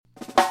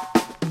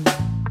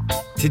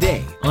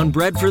Today on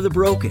Bread for the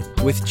Broken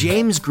with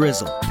James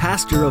Grizzle,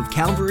 pastor of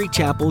Calvary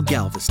Chapel,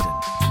 Galveston.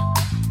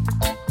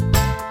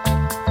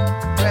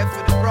 Bread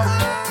for the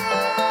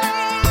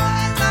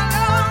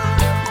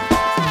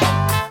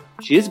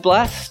broken. She is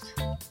blessed,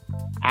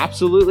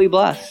 absolutely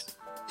blessed,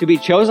 to be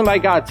chosen by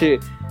God to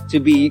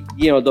be,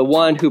 the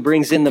one who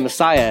brings in the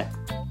Messiah.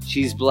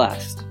 She's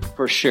blessed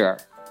for sure,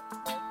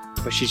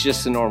 but she's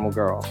just a normal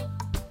girl,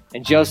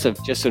 and Joseph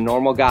just a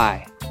normal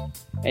guy,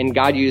 and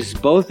God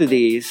used both of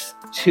these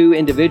two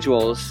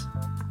individuals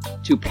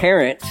to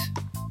parent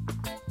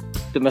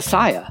the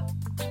Messiah,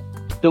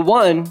 the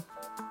one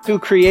who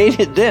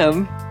created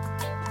them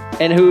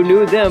and who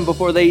knew them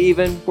before they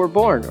even were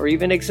born or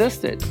even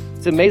existed.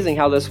 It's amazing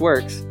how this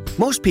works.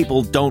 Most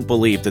people don't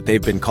believe that they've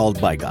been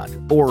called by God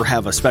or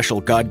have a special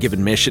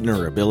God-given mission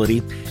or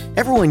ability.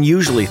 Everyone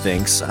usually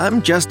thinks,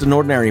 I'm just an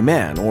ordinary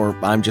man or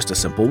I'm just a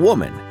simple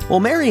woman.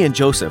 Well, Mary and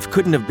Joseph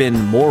couldn't have been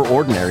more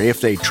ordinary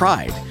if they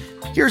tried.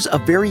 Here's a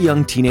very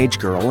young teenage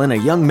girl and a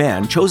young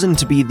man chosen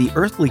to be the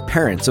earthly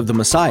parents of the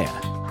Messiah.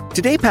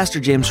 Today,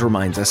 Pastor James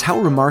reminds us how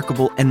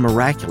remarkable and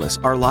miraculous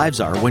our lives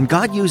are when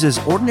God uses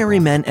ordinary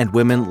men and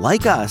women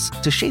like us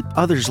to shape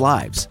others'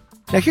 lives.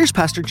 Now here's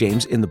Pastor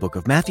James in the book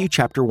of Matthew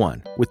chapter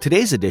 1 with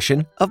today's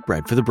edition of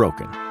Bread for the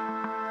Broken.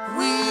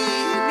 We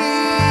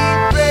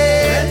need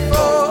bread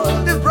for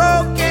the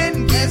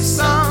broken. Give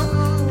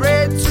some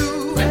bread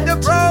to the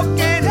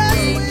broken.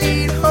 We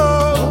need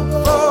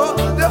hope for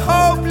the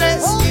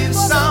hopeless. Give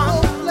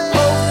some hope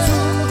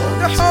to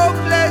the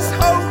hopeless.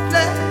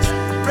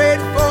 Bread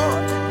for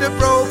the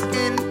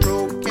broken.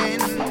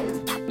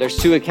 There's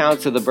two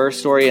accounts of the birth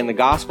story in the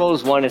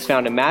Gospels. One is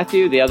found in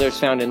Matthew, the other is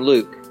found in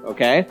Luke.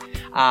 Okay?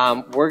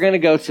 We're going to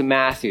go to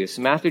Matthew.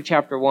 So Matthew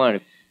chapter 1.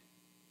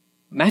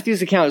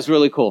 Matthew's account is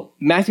really cool.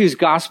 Matthew's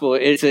gospel,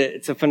 it's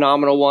a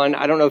phenomenal one.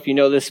 I don't know if you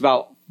know this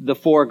about the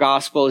four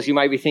gospels. You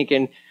might be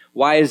thinking,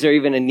 why is there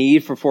even a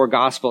need for four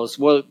gospels?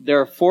 Well,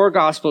 there are four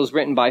gospels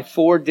written by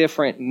four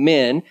different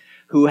men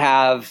who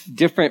have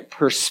different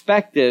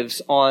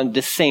perspectives on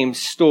the same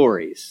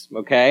stories.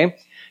 Okay?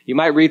 You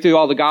might read through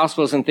all the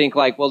gospels and think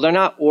like, well, they're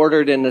not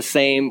ordered in the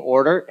same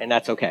order, and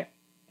that's okay.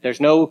 There's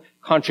no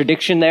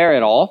contradiction there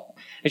at all.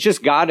 It's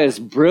just God is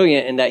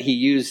brilliant in that he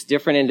used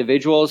different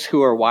individuals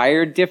who are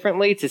wired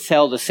differently to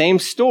tell the same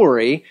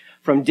story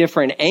from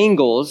different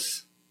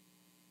angles,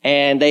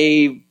 and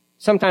they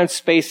sometimes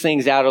space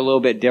things out a little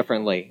bit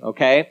differently,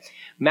 okay?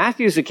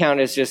 Matthew's account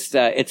is just,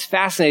 it's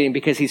fascinating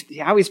because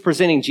he's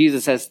presenting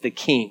Jesus as the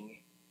king,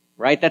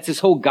 right? That's his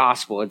whole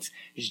gospel. It's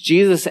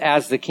Jesus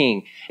as the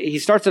king. He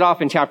starts it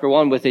off in chapter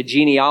 1 with a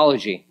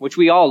genealogy, which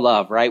we all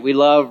love, right? We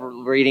love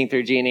reading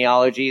through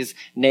genealogies,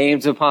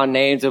 names upon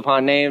names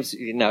upon names.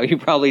 No, you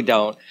probably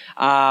don't.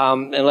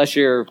 Unless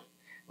you're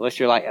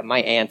like,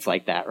 my aunt's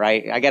like that,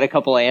 right? I got a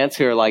couple of aunts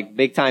who are like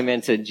big time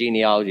into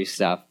genealogy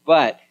stuff.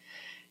 But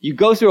you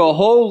go through a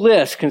whole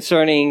list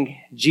concerning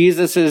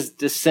Jesus's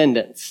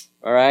descendants,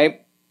 all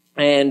right?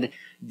 And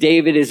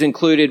David is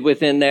included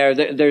within there.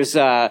 There's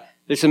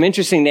some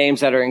interesting names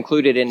that are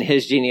included in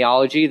his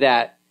genealogy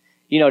that,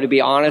 to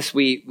be honest,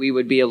 we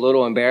would be a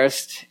little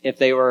embarrassed if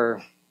they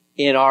were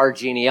in our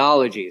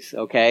genealogies,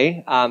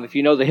 okay? If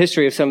you know the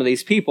history of some of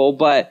these people,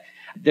 but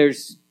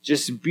there's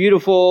just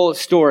beautiful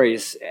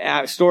stories,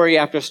 story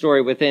after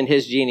story within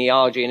his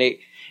genealogy. And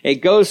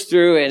it goes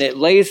through and it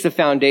lays the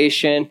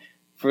foundation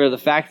for the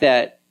fact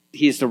that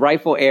he's the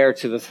rightful heir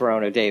to the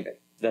throne of David.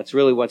 That's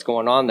really what's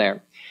going on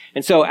there.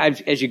 And so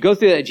as you go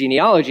through that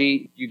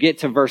genealogy, you get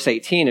to verse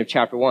 18 of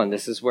chapter 1.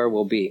 This is where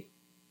we'll be.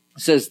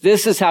 It says,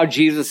 this is how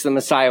Jesus the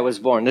Messiah was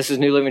born. This is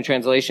New Living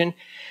Translation.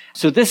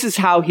 So this is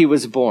how he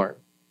was born.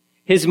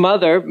 His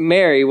mother,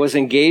 Mary, was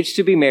engaged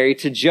to be married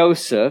to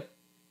Joseph.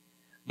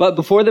 But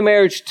before the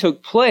marriage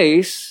took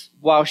place,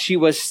 while she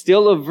was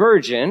still a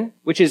virgin,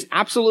 which is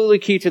absolutely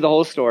key to the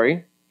whole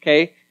story,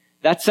 okay?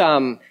 That's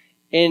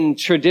in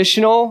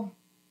traditional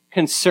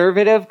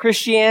conservative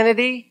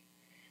Christianity,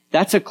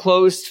 that's a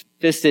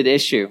closed-fisted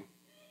issue.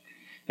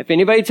 If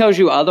anybody tells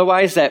you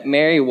otherwise that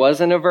Mary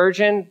wasn't a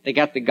virgin, they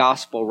got the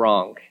gospel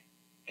wrong.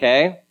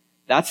 Okay?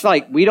 That's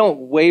like, we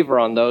don't waver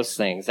on those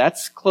things.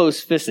 That's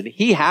closed-fisted.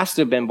 He has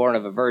to have been born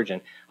of a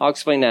virgin. I'll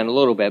explain that in a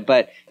little bit.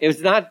 But it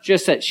was not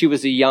just that she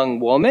was a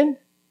young woman,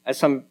 as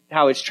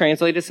how it's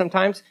translated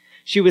sometimes.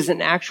 She was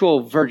an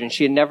actual virgin.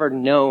 She had never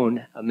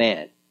known a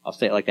man. I'll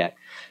say it like that.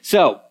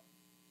 So,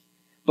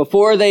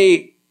 before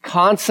they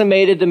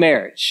consummated the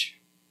marriage,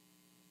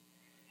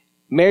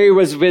 Mary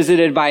was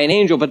visited by an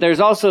angel, but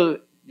there's also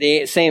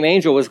the same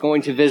angel was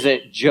going to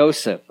visit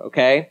Joseph,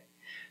 okay?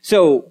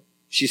 So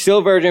she's still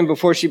a virgin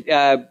before she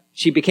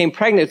became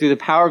pregnant through the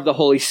power of the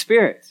Holy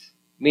Spirit,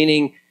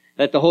 meaning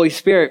that the Holy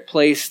Spirit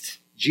placed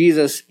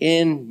Jesus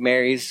in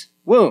Mary's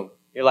womb.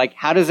 You're like,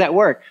 how does that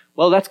work?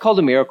 Well, that's called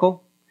a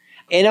miracle.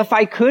 And if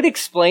I could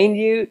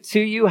explain to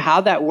you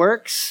how that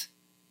works,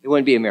 it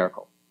wouldn't be a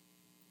miracle.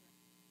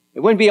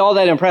 It wouldn't be all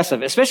that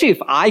impressive, especially if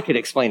I could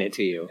explain it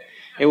to you.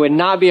 It would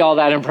not be all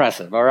that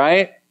impressive, all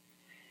right?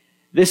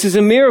 This is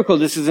a miracle.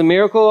 This is a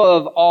miracle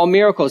of all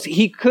miracles.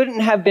 He couldn't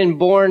have been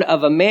born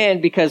of a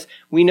man because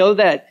we know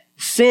that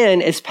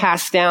sin is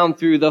passed down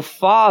through the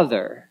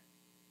father.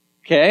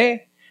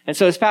 Okay? And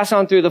so it's passed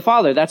on through the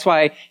father. That's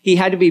why he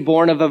had to be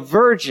born of a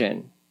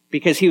virgin,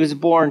 because he was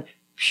born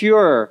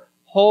pure,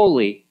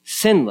 holy,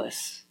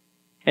 sinless.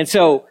 And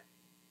so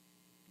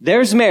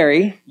there's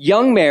Mary,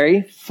 young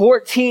Mary,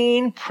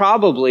 14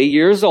 probably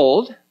years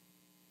old,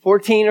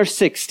 14 or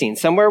 16,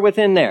 somewhere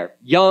within there.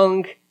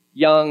 Young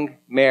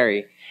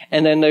Mary.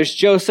 And then there's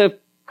Joseph,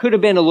 could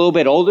have been a little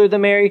bit older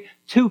than Mary,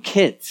 2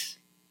 kids,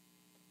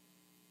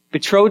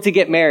 betrothed to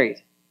get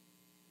married.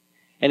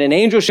 And an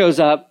angel shows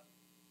up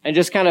and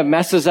just kind of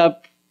messes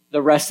up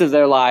the rest of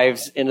their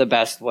lives in the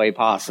best way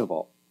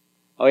possible.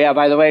 Oh yeah,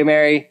 by the way,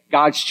 Mary,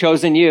 God's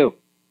chosen you.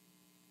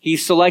 He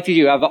selected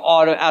you out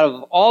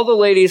of all the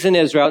ladies in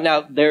Israel.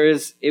 Now,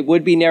 it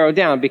would be narrowed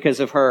down because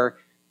of her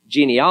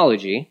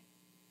genealogy,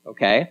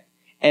 okay,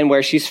 and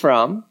where she's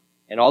from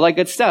and all that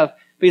good stuff.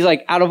 But he's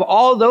like, out of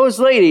all those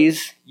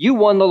ladies, you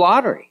won the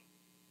lottery.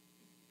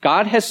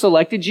 God has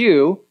selected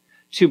you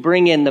to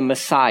bring in the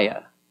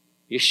Messiah.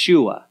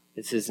 Yeshua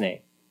is his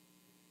name.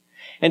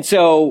 And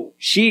so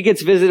she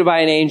gets visited by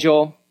an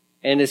angel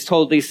and is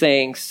told these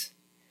things.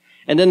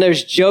 And then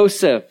there's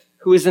Joseph,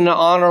 who is an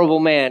honorable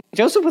man.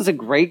 Joseph was a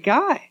great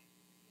guy.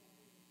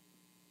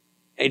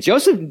 Hey,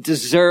 Joseph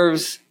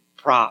deserves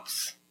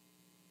props.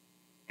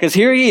 Because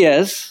here he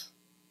is,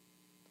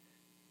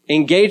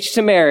 engaged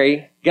to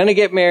Mary, gonna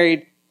get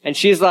married, and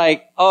she's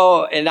like,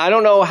 oh, and I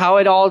don't know how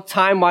it all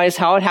time-wise,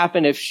 how it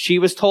happened, if she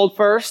was told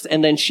first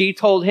and then she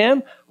told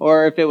him,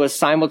 or if it was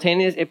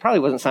simultaneous. It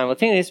probably wasn't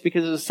simultaneous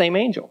because it was the same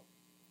angel.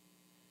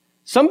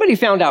 Somebody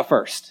found out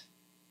first.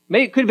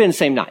 Maybe it could have been the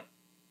same night,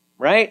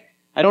 right?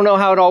 I don't know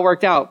how it all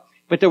worked out,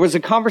 but there was a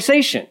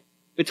conversation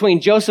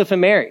between Joseph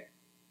and Mary.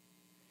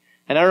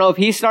 And I don't know if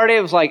he started,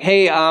 it was like,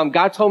 hey,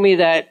 God told me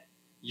that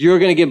you're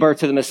going to give birth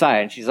to the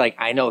Messiah. And she's like,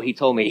 I know, he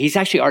told me. He's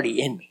actually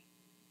already in me.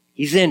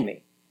 He's in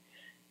me.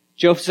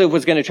 Joseph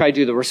was going to try to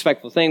do the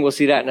respectful thing. We'll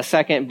see that in a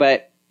second,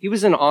 but he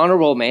was an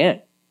honorable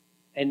man.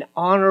 An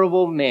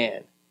honorable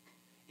man.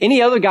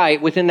 Any other guy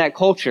within that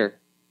culture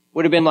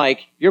would have been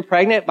like, you're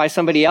pregnant by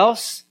somebody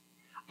else.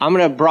 I'm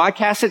going to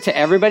broadcast it to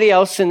everybody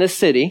else in this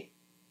city.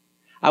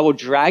 I will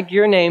drag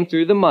your name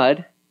through the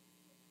mud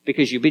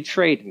because you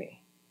betrayed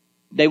me.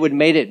 They would have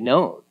made it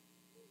known.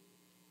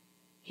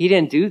 He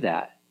didn't do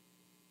that.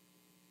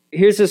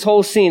 Here's this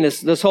whole scene,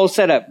 this whole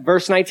setup.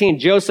 Verse 19,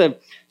 Joseph,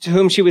 to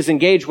whom she was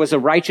engaged, was a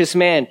righteous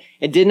man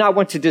and did not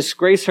want to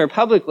disgrace her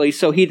publicly,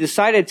 so he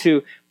decided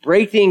to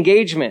break the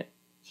engagement.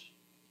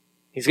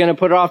 He's going to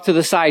put her off to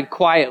the side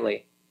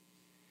quietly.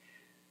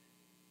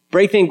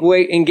 Break the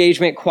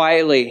engagement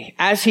quietly.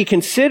 As he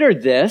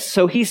considered this,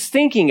 so he's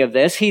thinking of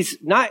this, it's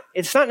not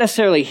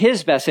necessarily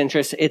his best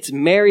interest, it's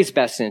Mary's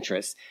best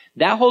interest.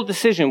 That whole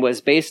decision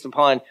was based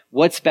upon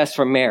what's best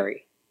for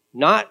Mary,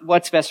 not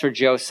what's best for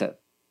Joseph.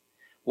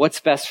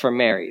 What's best for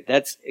Mary?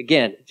 That's,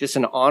 again, just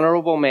an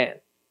honorable man.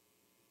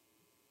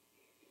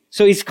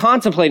 So he's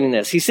contemplating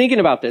this. He's thinking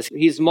about this.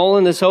 He's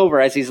mulling this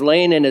over as he's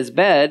laying in his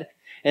bed,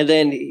 and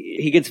then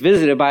he gets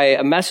visited by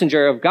a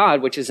messenger of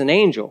God, which is an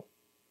angel.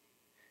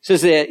 It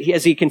says that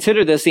as he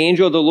considered this, the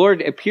angel of the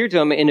Lord appeared to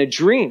him in a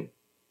dream.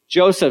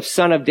 Joseph,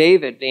 son of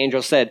David, the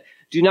angel said,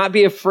 do not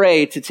be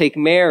afraid to take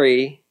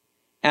Mary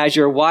as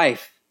your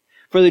wife,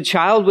 for the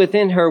child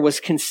within her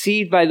was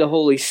conceived by the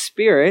Holy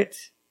Spirit,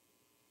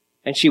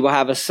 and she will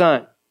have a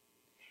son.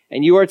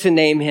 And you are to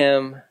name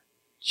him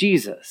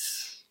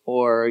Jesus,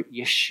 or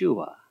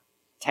Yeshua.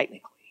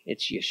 Technically,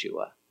 it's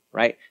Yeshua,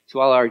 right? To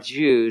all our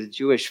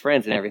Jewish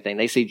friends and everything,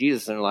 they say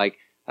Jesus and they're like,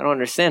 I don't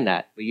understand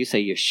that. But you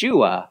say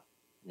Yeshua,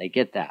 and they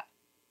get that.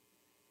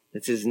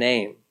 That's his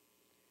name.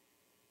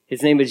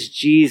 His name is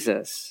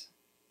Jesus.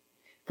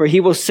 For he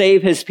will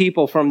save his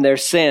people from their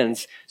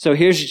sins. So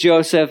here's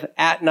Joseph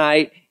at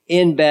night,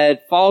 in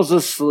bed, falls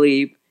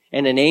asleep,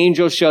 and an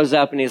angel shows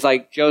up and he's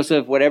like,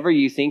 Joseph, whatever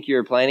you think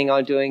you're planning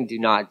on doing, do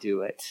not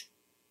do it.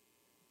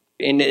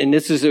 And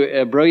this is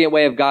a brilliant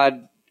way of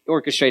God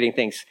orchestrating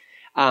things.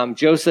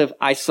 Joseph,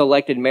 I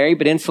selected Mary,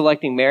 but in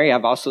selecting Mary,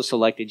 I've also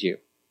selected you.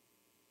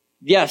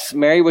 Yes,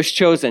 Mary was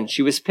chosen.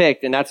 She was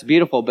picked, and that's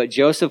beautiful, but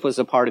Joseph was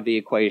a part of the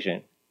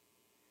equation.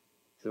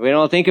 So we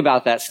don't think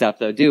about that stuff,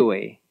 though, do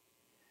we?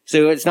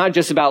 So it's not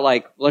just about,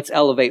 like, let's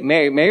elevate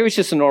Mary. Mary was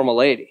just a normal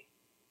lady.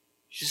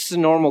 She's just a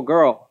normal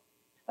girl.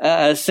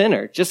 A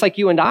sinner, just like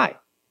you and I.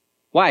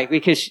 Why?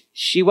 Because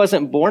she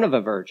wasn't born of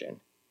a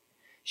virgin.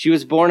 She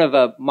was born of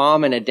a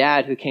mom and a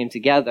dad who came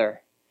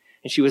together,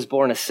 and she was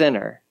born a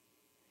sinner.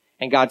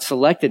 And God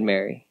selected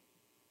Mary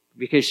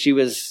because she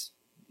was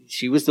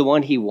the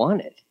one he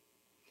wanted.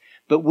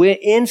 But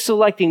in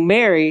selecting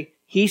Mary,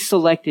 he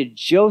selected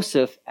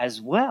Joseph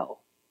as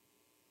well.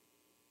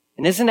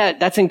 And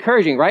that's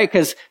encouraging, right?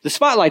 Because the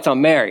spotlight's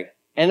on Mary.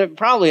 And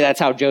probably that's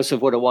how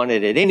Joseph would have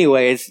wanted it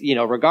anyways,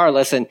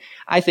 regardless. And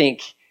I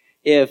think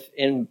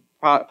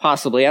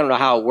possibly, I don't know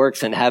how it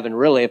works in heaven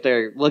really, if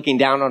they're looking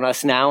down on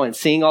us now and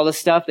seeing all this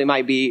stuff, they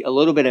might be a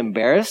little bit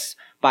embarrassed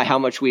by how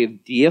much we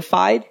have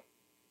deified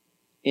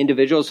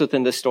individuals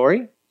within the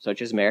story,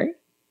 such as Mary,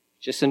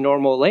 just a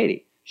normal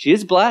lady. She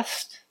is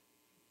blessed,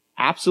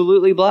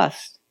 absolutely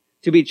blessed,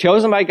 To be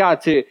chosen by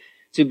God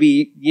to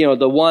be,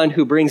 the one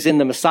who brings in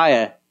the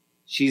Messiah,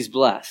 she's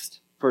blessed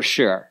for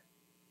sure.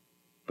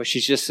 But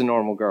she's just a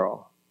normal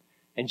girl.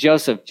 And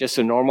Joseph, just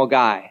a normal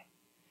guy.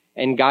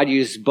 And God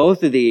used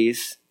both of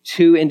these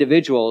two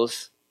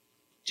individuals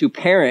to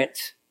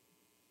parent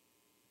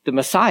the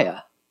Messiah,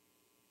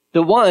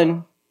 the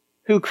one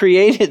who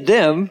created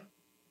them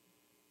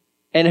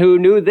and who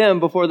knew them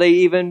before they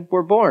even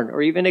were born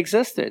or even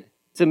existed.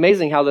 It's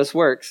amazing how this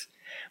works.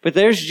 But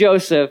there's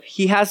Joseph.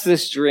 He has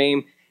this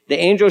dream. The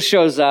angel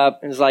shows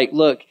up and is like,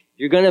 look,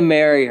 you're going to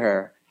marry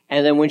her.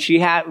 And then when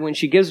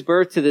she gives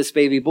birth to this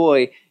baby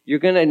boy, you're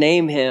going to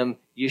name him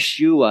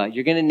Yeshua.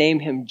 You're going to name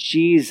him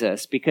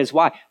Jesus. Because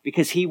why?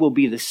 Because he will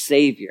be the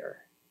Savior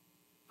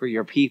for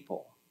your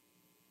people.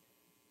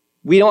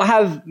 We don't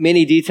have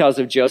many details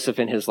of Joseph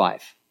in his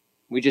life.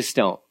 We just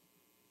don't.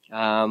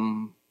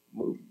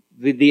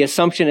 The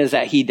assumption is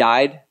that he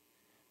died.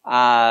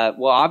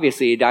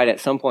 Obviously he died at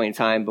some point in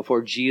time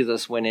before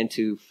Jesus went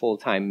into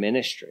full-time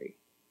ministry.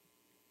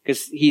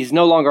 Because he's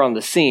no longer on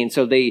the scene.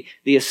 So the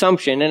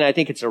assumption, and I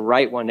think it's a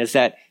right one, is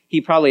that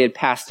he probably had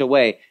passed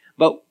away.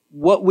 But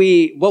what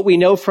we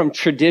know from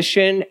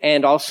tradition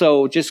and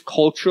also just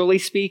culturally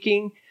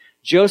speaking,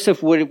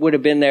 Joseph would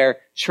have been there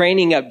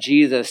training up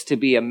Jesus to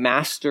be a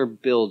master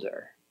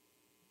builder.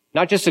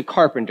 Not just a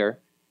carpenter.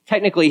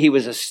 Technically, he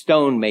was a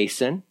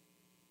stonemason.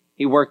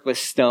 He worked with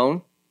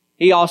stone.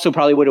 He also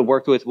probably would have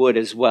worked with wood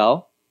as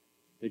well.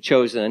 The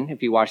Chosen,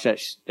 if you watch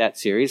that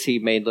series, he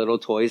made little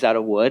toys out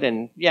of wood.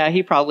 And yeah,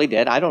 he probably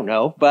did. I don't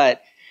know.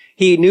 But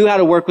he knew how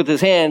to work with his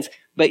hands.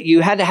 But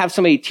you had to have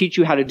somebody teach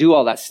you how to do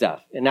all that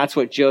stuff. And that's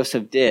what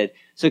Joseph did.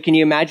 So can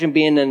you imagine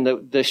being in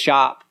the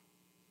shop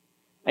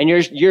and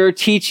you're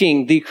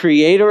teaching the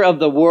creator of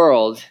the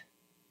world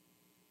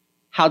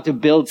how to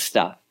build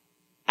stuff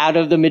out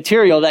of the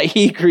material that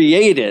he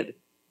created?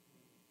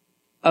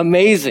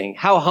 Amazing.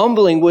 How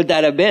humbling would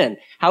that have been?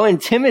 How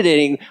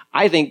intimidating,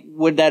 I think,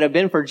 would that have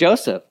been for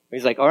Joseph?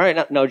 He's like, all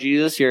right, no,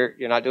 Jesus, you're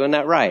not doing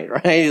that right?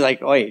 He's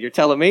like, wait, you're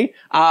telling me?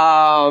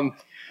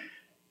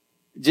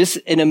 Just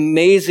an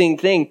amazing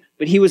thing.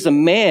 But he was a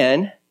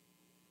man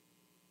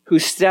who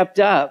stepped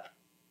up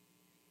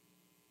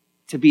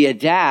to be a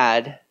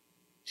dad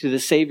to the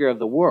Savior of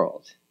the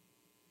world,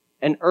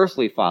 an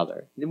earthly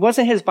father. It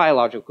wasn't his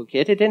biological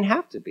kid. It didn't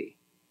have to be.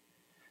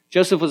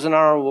 Joseph was an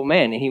honorable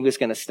man, and he was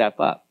going to step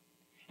up.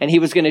 And he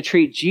was going to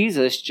treat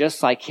Jesus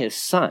just like his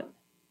son.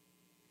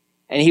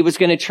 And he was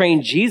going to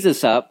train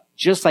Jesus up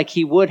just like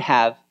he would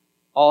have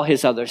all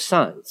his other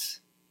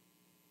sons.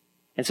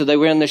 And so they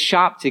were in the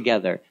shop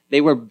together. They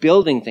were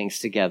building things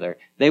together.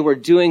 They were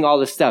doing all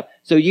this stuff.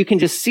 So you can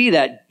just see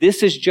that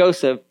this is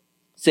Joseph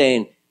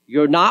saying,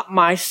 you're not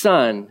my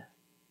son,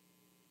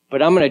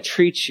 but I'm going to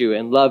treat you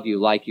and love you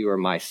like you are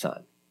my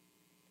son.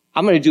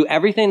 I'm going to do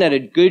everything that a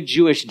good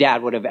Jewish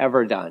dad would have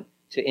ever done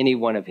to any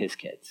one of his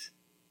kids.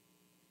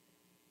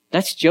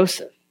 That's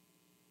Joseph.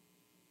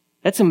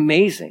 That's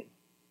amazing.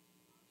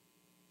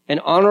 An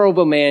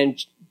honorable man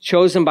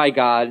chosen by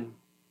God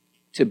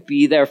to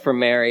be there for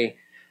Mary.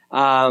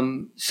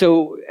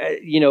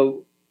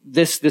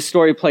 This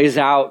story plays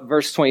out.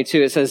 Verse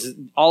 22, it says,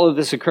 all of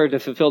this occurred to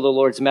fulfill the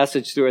Lord's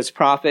message through his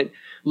prophet.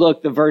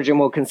 Look, the virgin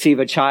will conceive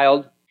a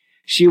child.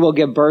 She will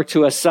give birth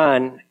to a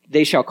son.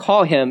 They shall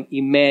call him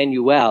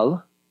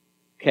Emmanuel.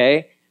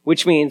 Okay.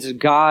 Which means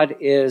God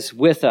is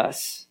with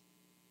us.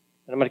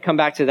 And I'm going to come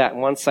back to that in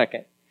 1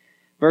 second.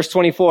 Verse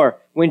 24,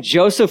 when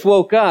Joseph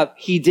woke up,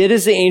 he did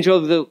as the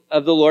angel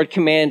of the Lord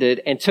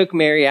commanded and took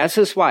Mary as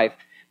his wife,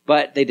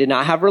 but they did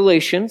not have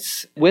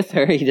relations with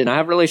her. He did not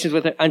have relations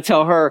with her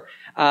until her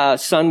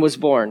son was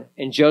born.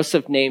 And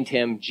Joseph named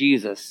him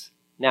Jesus.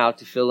 Now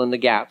to fill in the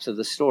gaps of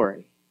the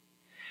story.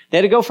 They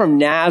had to go from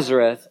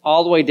Nazareth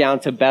all the way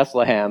down to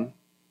Bethlehem.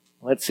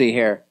 Let's see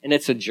here. And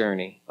it's a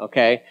journey,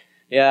 okay?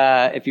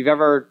 If you've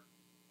ever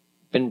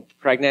been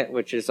pregnant,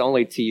 which is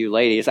only to you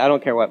ladies. I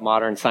don't care what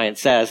modern science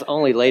says.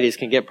 Only ladies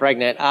can get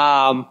pregnant.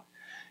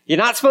 You're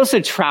not supposed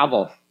to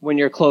travel when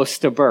you're close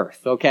to birth,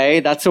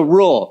 okay? That's a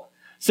rule.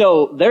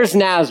 So there's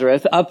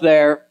Nazareth up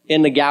there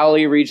in the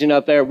Galilee region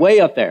up there, way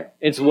up there.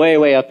 It's way,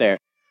 way up there.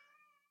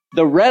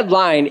 The red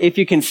line, if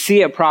you can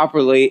see it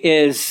properly,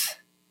 is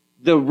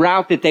the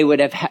route that they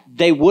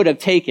would have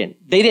taken.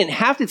 They didn't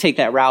have to take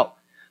that route,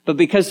 but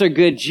because they're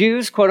good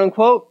Jews, quote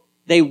unquote,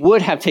 they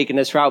would have taken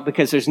this route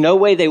because there's no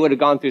way they would have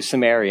gone through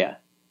Samaria,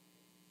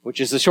 which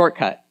is a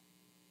shortcut.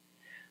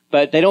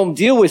 But they don't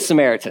deal with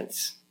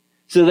Samaritans.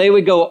 So they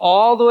would go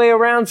all the way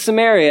around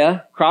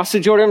Samaria, cross the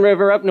Jordan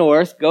River up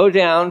north, go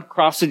down,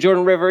 cross the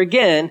Jordan River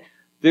again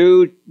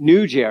through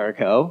New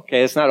Jericho.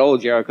 Okay, it's not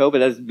old Jericho, but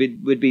that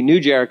would be New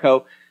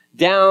Jericho,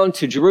 down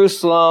to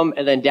Jerusalem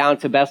and then down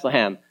to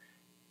Bethlehem.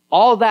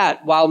 All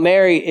that while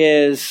Mary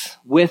is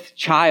with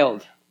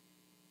child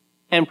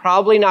and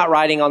probably not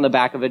riding on the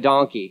back of a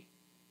donkey,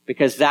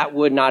 because that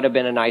would not have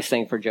been a nice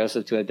thing for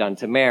Joseph to have done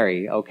to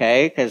Mary,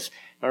 okay? Because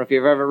I don't know if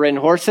you've ever ridden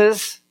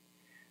horses.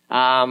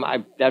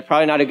 That's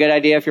probably not a good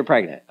idea if you're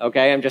pregnant,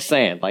 okay? I'm just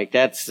saying,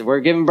 we're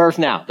giving birth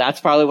now. That's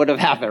probably what would have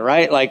happened,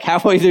 right? Like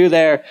halfway through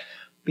there.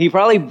 He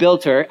probably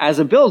built her, as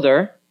a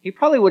builder, he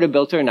probably would have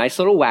built her a nice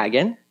little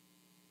wagon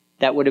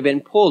that would have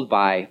been pulled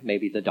by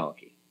maybe the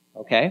donkey.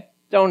 Okay?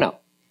 Don't know.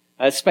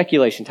 That's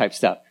speculation type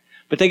stuff.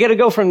 But they got to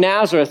go from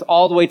Nazareth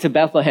all the way to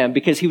Bethlehem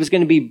because he was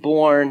going to be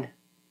born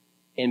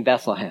in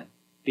Bethlehem.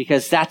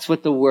 Because that's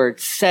what the word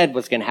said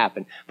was going to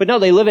happen. But no,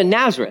 they live in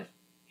Nazareth.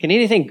 Can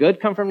anything good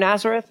come from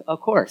Nazareth? Of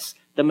course.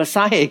 The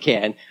Messiah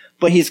can.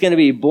 But he's going to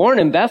be born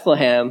in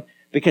Bethlehem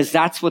because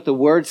that's what the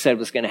word said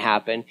was going to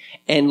happen.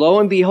 And lo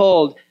and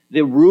behold,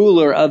 the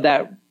ruler of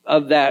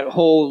that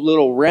whole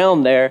little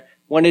realm there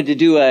wanted to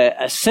do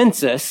a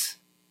census,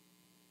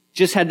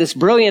 just had this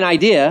brilliant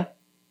idea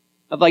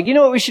of like, you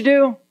know what we should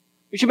do?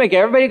 We should make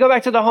everybody go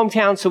back to their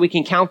hometown so we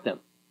can count them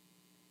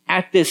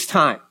at this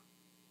time.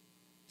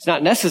 It's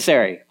not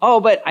necessary. Oh,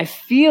 but I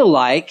feel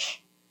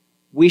like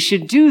we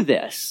should do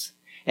this.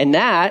 And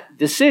that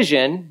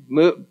decision,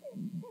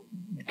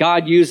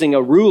 God using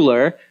a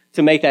ruler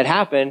to make that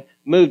happen,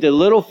 moved a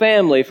little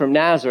family from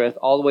Nazareth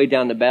all the way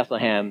down to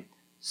Bethlehem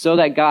so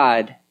that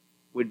God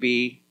would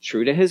be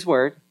true to his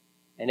word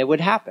and it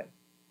would happen.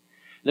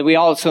 Then we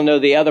also know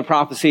the other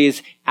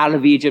prophecies, out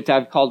of Egypt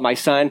I've called my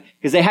son,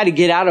 because they had to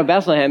get out of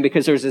Bethlehem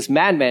because there's this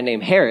madman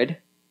named Herod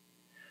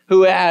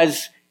who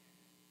has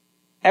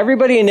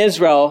everybody in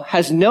Israel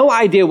has no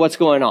idea what's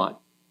going on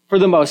for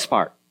the most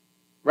part,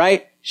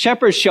 right?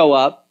 Shepherds show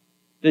up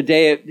the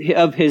day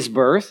of his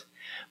birth.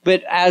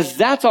 But as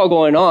that's all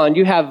going on,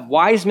 you have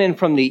wise men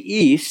from the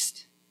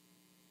east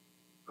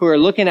who are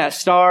looking at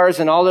stars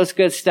and all this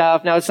good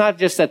stuff. Now, it's not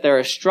just that they're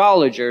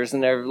astrologers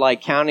and they're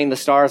like counting the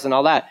stars and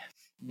all that.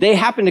 They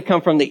happen to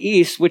come from the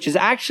east, which is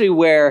actually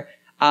where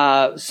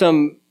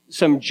some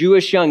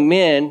Jewish young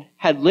men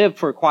had lived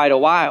for quite a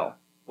while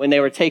when they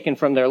were taken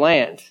from their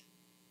land.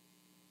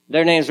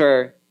 Their names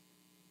were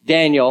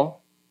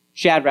Daniel,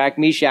 Shadrach,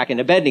 Meshach, and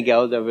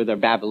Abednego. Those were their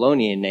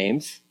Babylonian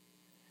names.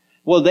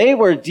 Well, they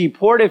were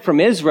deported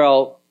from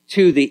Israel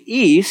to the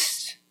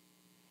east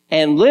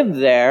and lived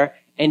there.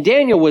 And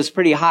Daniel was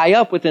pretty high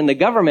up within the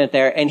government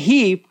there. And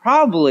he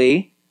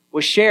probably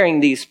was sharing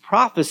these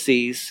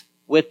prophecies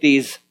with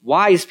these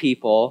wise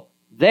people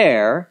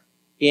there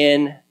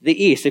in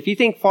the east. If you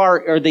think far,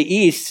 or the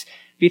east,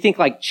 if you think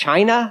like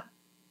China,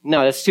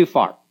 no, that's too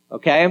far.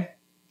 Okay.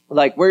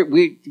 Like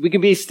we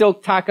can be still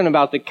talking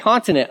about the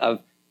continent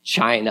of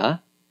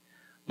China,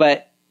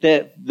 but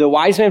the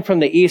wise men from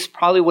the east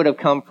probably would have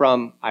come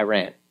from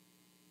Iran.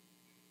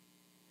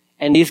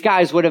 And these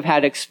guys would have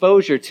had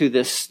exposure to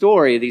this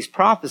story, these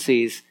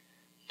prophecies,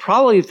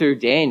 probably through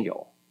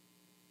Daniel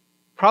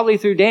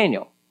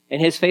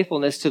and his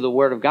faithfulness to the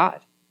word of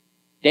God.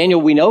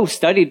 Daniel, we know,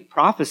 studied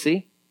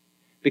prophecy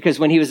because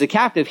when he was a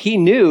captive, he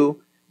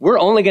knew we're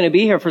only going to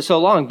be here for so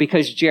long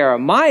because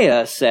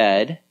Jeremiah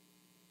said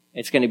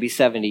it's going to be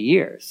 70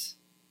 years.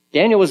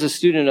 Daniel was a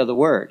student of the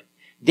word.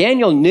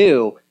 Daniel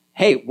knew,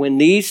 hey, when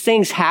these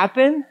things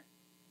happen,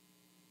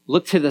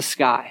 look to the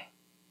sky.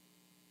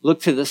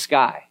 Look to the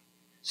sky.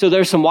 So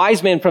there's some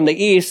wise men from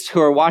the east who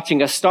are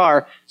watching a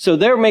star. So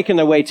they're making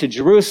their way to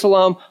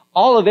Jerusalem.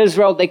 All of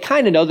Israel, they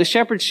kind of know. The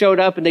shepherds showed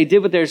up and they did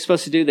what they were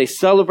supposed to do. They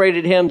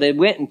celebrated him. They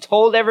went and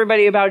told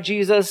everybody about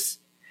Jesus.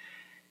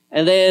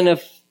 And then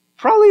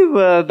probably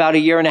about a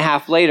year and a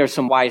half later,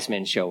 some wise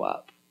men show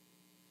up.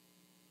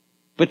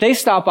 But they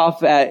stop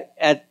off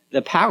at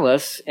the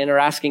palace and are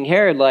asking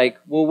Herod, like,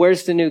 well,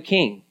 where's the new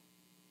king?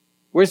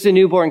 Where's the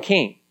newborn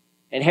king?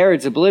 And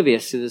Herod's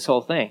oblivious to this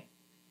whole thing.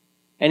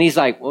 And he's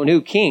like, well,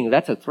 new king,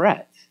 that's a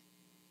threat.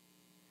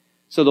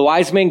 So the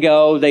wise men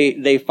go,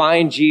 they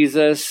find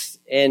Jesus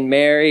and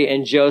Mary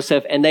and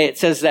Joseph, and it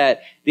says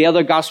that the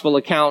other gospel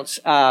accounts,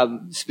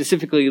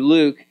 specifically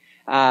Luke,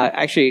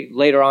 actually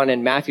later on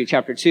in Matthew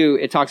chapter 2,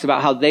 it talks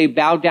about how they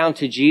bowed down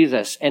to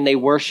Jesus and they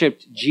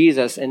worshiped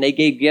Jesus and they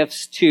gave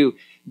gifts to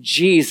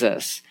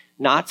Jesus,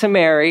 not to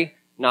Mary,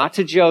 not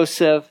to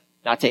Joseph,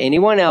 not to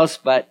anyone else,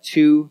 but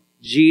to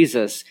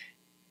Jesus.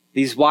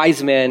 These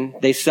wise men,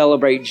 they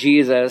celebrate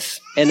Jesus.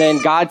 And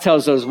then God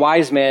tells those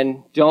wise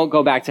men, don't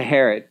go back to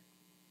Herod.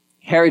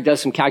 Herod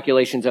does some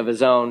calculations of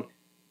his own,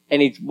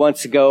 and he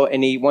wants to go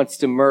and he wants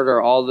to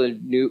murder all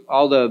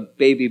the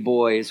baby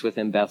boys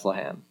within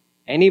Bethlehem.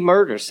 And he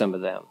murders some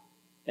of them.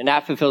 And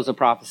that fulfills a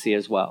prophecy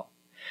as well.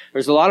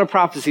 There's a lot of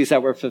prophecies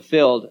that were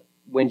fulfilled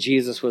when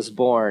Jesus was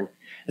born.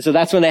 And so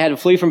that's when they had to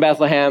flee from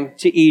Bethlehem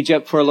to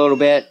Egypt for a little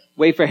bit,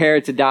 wait for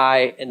Herod to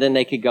die, and then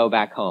they could go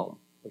back home.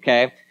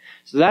 Okay?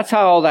 So that's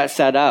how all that's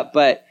set up.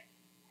 But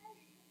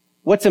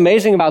what's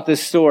amazing about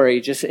this story,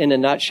 just in a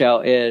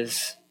nutshell,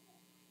 is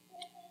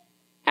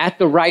at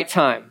the right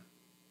time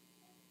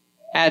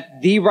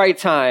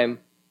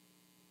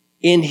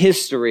in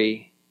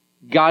history,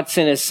 God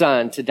sent his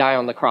son to die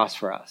on the cross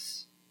for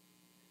us.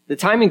 The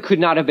timing could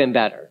not have been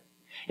better.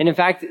 And in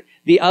fact,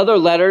 the other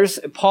letters,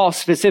 Paul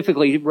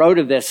specifically wrote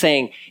of this,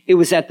 saying it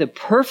was at the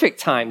perfect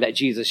time that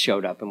Jesus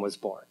showed up and was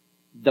born.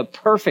 The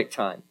perfect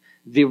time.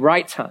 The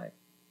right time.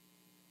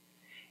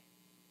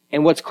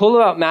 And what's cool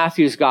about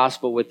Matthew's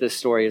gospel with this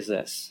story is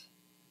this.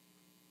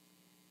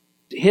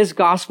 His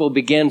gospel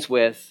begins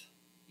with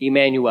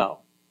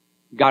Emmanuel.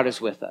 God is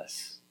with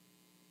us.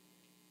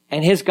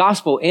 And his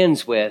gospel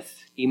ends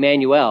with,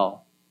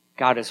 Emmanuel,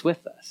 God is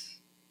with us.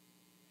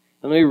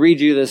 And let me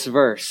read you this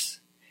verse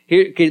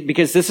here,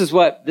 because this is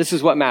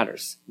what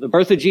matters. The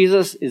birth of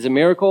Jesus is a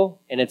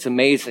miracle and it's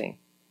amazing.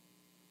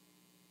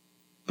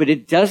 But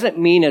it doesn't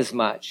mean as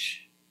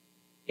much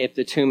if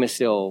the tomb is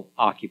still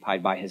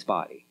occupied by his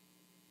body.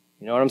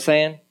 You know what I'm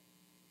saying?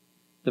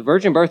 The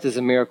virgin birth is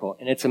a miracle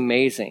and it's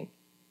amazing.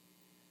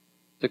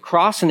 The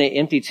cross and the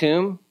empty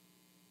tomb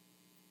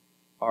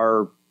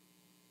are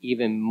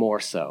even more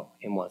so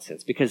in one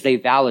sense because they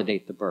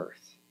validate the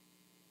birth.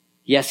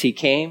 Yes, he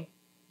came.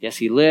 Yes,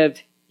 he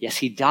lived. Yes,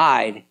 he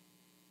died.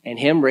 And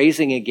him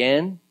raising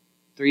again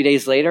 3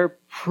 days later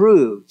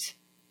proved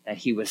that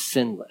he was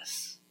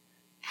sinless,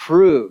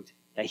 proved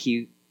that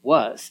he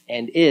was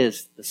and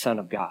is the Son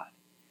of God.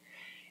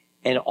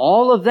 And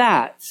all of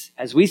that,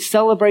 as we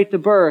celebrate the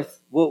birth,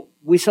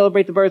 we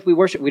celebrate the birth, we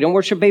worship. We don't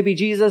worship baby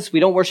Jesus. We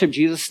don't worship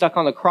Jesus stuck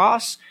on the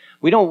cross.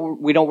 We don't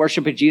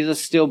worship a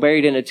Jesus still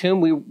buried in a tomb.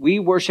 We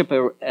worship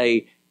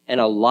an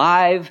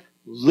alive,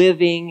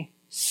 living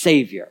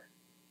Savior.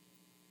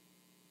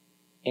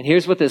 And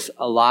here's what this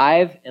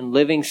alive and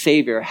living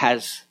Savior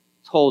has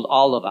told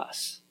all of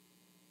us.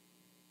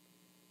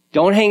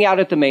 Don't hang out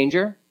at the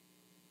manger.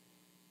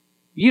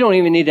 You don't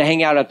even need to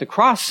hang out at the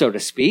cross, so to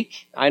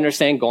speak. I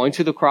understand going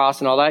to the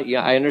cross and all that.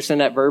 Yeah, I understand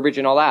that verbiage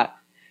and all that.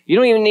 You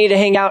don't even need to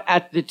hang out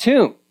at the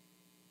tomb.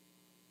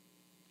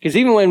 Because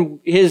even when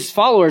his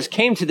followers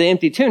came to the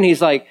empty tomb,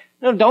 he's like,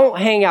 no, don't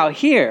hang out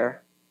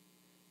here.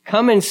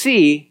 Come and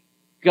see,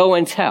 go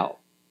and tell.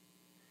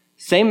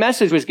 Same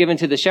message was given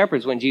to the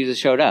shepherds when Jesus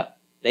showed up.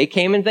 They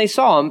came and they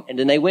saw him, and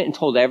then they went and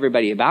told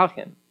everybody about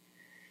him.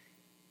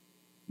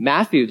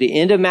 Matthew, the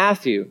end of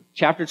Matthew,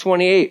 chapter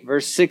 28,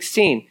 verse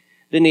 16.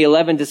 Then the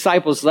 11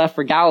 disciples left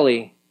for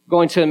Galilee,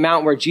 going to the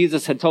mountain where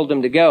Jesus had told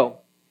them to go.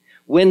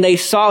 When they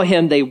saw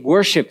him, they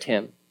worshiped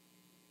him.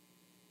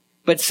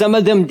 But some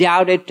of them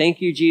doubted.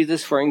 Thank you,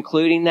 Jesus, for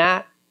including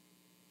that.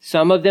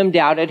 Some of them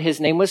doubted. His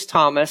name was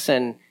Thomas,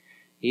 and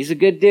he's a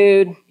good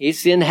dude.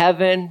 He's in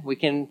heaven.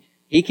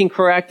 He can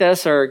correct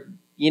us or,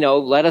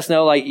 let us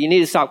know, you need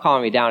to stop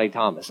calling me Doubting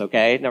Thomas,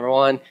 okay? Number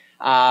one,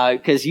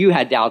 because you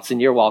had doubts in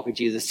your walk with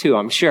Jesus too,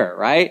 I'm sure,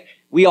 right?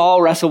 We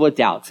all wrestle with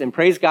doubts, and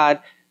praise God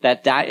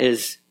that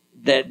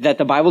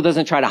the Bible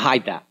doesn't try to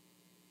hide that.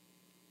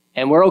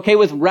 And we're okay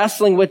with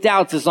wrestling with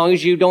doubts as long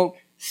as you don't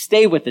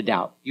stay with the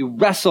doubt. You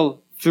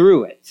wrestle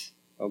through it,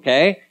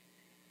 okay?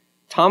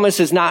 Thomas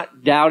is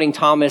not Doubting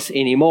Thomas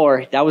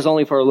anymore. That was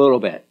only for a little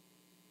bit.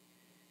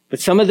 But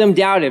some of them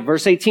doubted.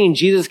 Verse 18,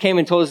 Jesus came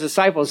and told his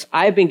disciples,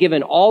 I have been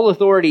given all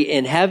authority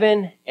in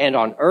heaven and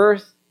on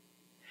earth.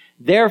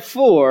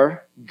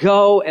 Therefore,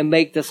 go and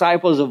make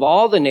disciples of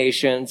all the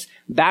nations,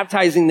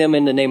 baptizing them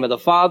in the name of the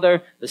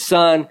Father, the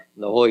Son,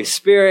 and the Holy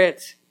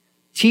Spirit.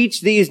 Teach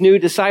these new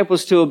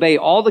disciples to obey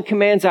all the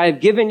commands I have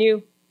given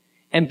you.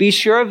 And be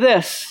sure of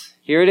this.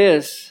 Here it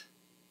is.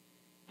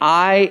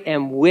 I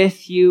am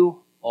with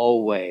you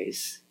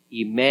always.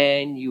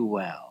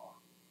 Emmanuel.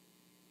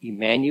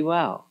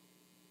 Emmanuel.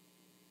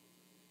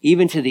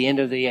 Even to the end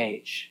of the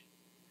age.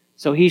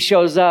 So he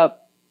shows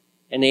up.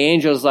 And the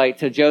angel's like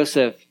to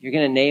Joseph, you're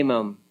going to name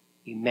him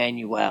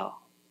Emmanuel,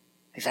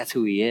 because that's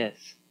who he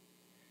is.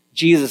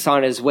 Jesus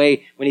on his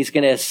way, when he's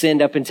going to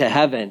ascend up into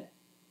heaven,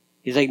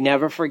 he's like,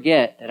 never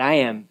forget that I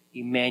am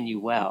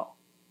Emmanuel.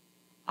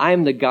 I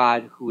am the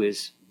God who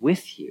is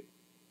with you.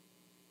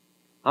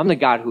 I'm the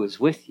God who is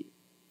with you.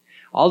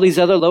 All these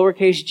other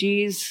lowercase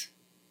g's,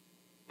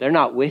 they're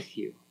not with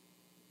you.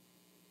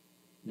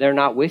 They're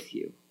not with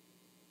you.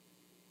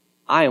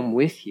 I am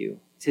with you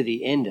to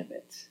the end of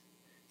it.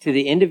 To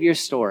the end of your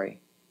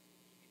story,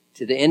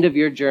 to the end of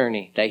your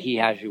journey that he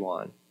has you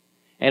on,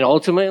 and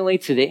ultimately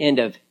to the end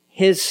of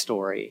his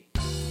story,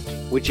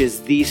 which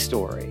is the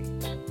story.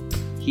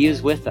 He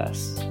is with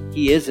us.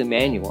 He is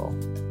Emmanuel.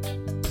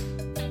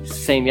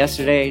 Same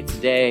yesterday,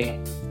 today,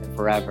 and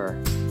forever.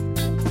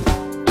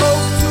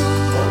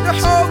 The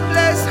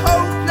hopeless,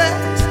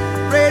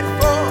 bread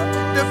for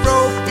the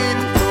broken.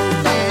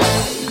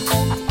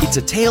 It's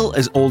a tale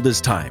as old as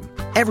time.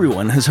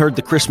 Everyone has heard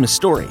the Christmas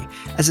story,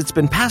 as it's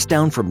been passed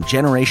down from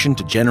generation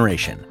to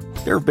generation.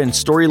 There have been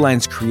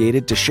storylines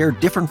created to share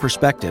different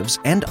perspectives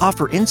and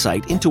offer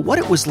insight into what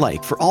it was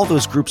like for all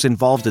those groups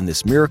involved in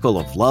this miracle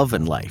of love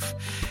and life.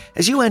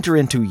 As you enter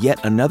into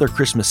yet another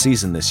Christmas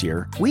season this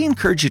year, we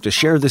encourage you to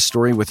share this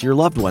story with your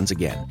loved ones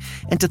again,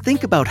 and to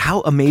think about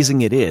how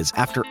amazing it is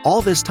after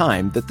all this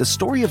time that the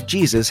story of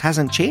Jesus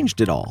hasn't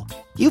changed at all.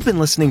 You've been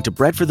listening to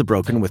Bread for the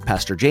Broken with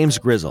Pastor James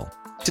Grizzle.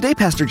 Today,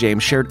 Pastor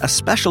James shared a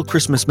special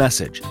Christmas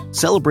message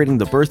celebrating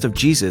the birth of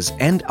Jesus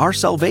and our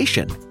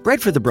salvation. Bread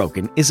for the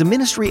Broken is a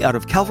ministry out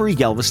of Calvary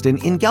Galveston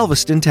in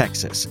Galveston,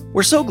 Texas.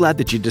 We're so glad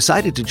that you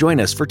decided to join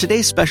us for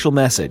today's special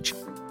message.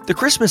 The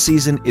Christmas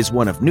season is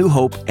one of new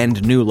hope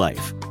and new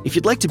life. If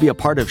you'd like to be a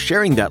part of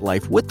sharing that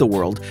life with the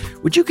world,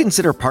 would you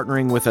consider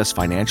partnering with us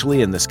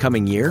financially in this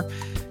coming year?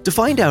 To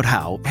find out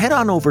how, head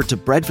on over to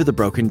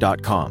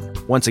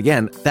breadforthebroken.com. Once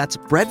again, that's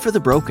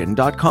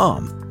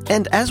breadforthebroken.com.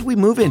 And as we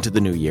move into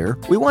the new year,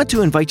 we want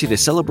to invite you to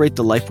celebrate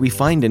the life we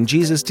find in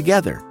Jesus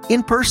together,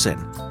 in person.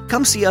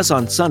 Come see us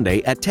on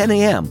Sunday at 10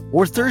 a.m.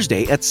 or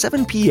Thursday at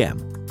 7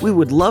 p.m. We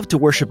would love to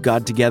worship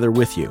God together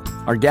with you.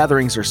 Our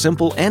gatherings are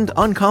simple and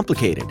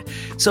uncomplicated,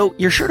 so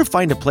you're sure to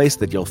find a place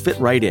that you'll fit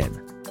right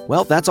in.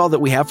 Well, that's all that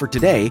we have for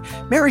today.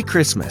 Merry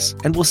Christmas,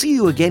 and we'll see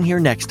you again here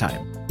next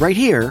time, right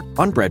here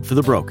on Bread for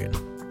the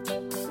Broken.